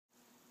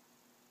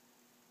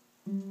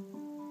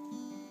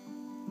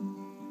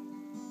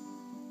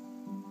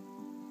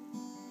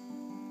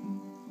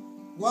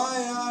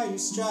Why are you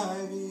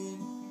striving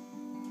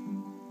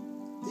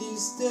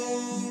these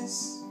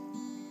days?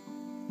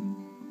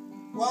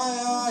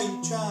 Why are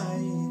you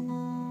trying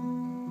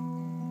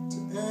to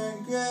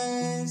earn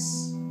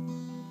grace?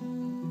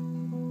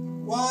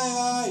 Why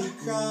are you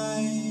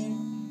crying?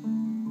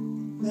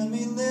 Let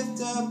me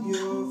lift up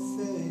your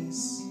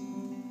face.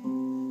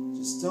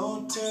 Just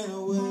don't turn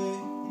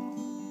away.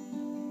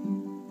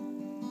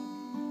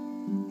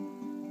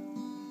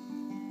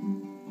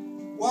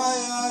 Why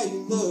are you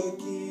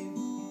looking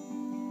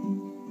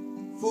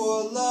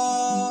for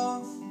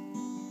love?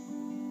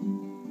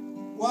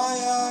 Why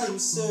are you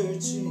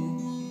searching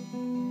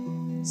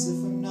as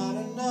if I'm not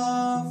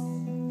enough?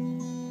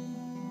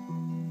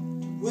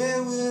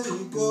 Where will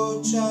you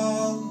go,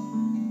 child?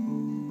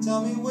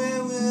 Tell me,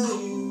 where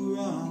will you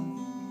run?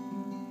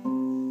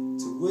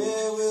 To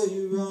where will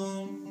you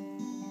run?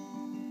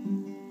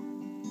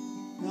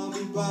 I'll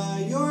be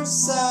by your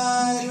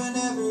side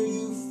whenever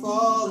you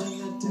fall in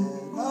the dead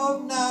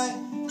of night.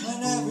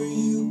 Whenever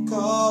you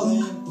call,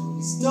 and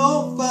please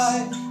don't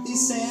fight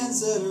these hands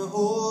that are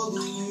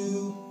holding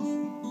you.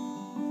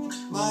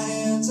 My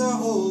hands are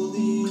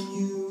holding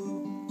you.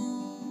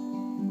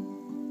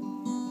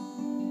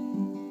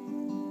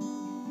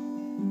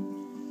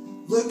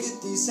 Look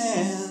at these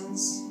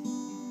hands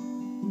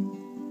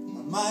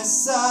on my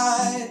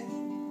side.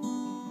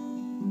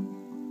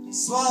 You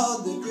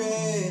swallowed the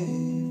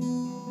grave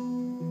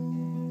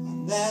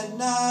on that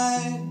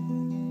night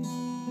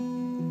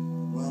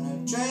when I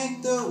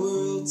drank the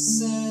world's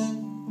sin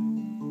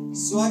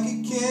so I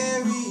could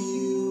carry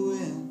you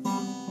in,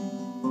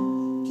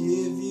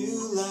 give you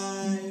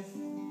life.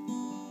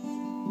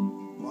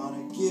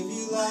 Wanna give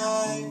you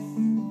life.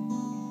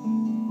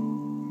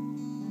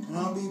 And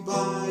I'll be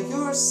by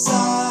your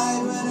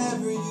side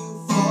whenever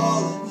you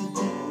fall in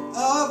the dead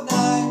of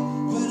night.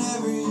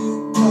 Whenever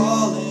you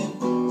call, and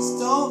please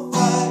don't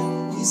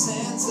fight these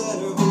hands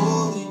that are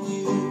holding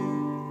you.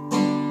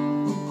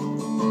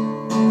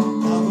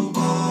 I'll be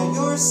by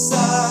your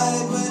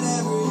side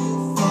whenever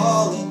you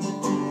fall in the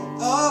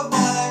dead of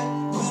night.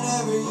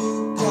 Whenever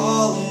you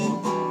call,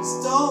 and please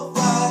don't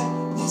fight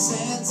these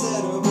hands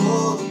that are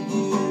holding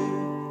you.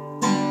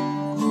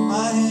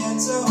 My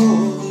hands are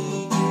holding you.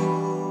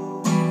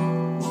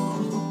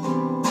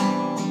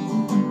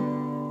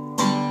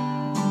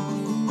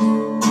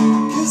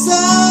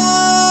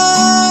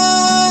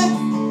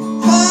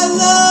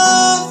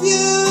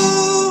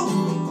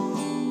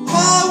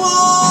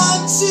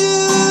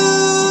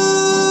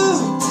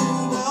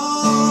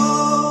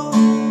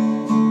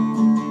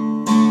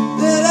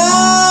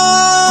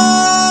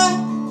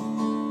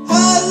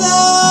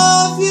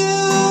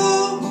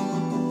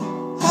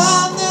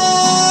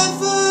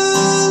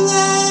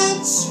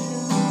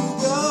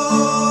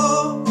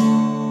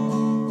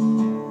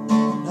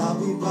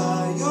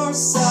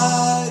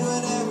 Side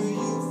whenever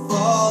you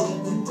fall in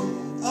the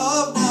dead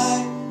of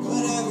night.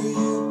 Whenever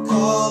you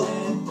call,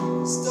 and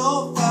please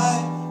don't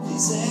fight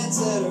these hands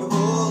that are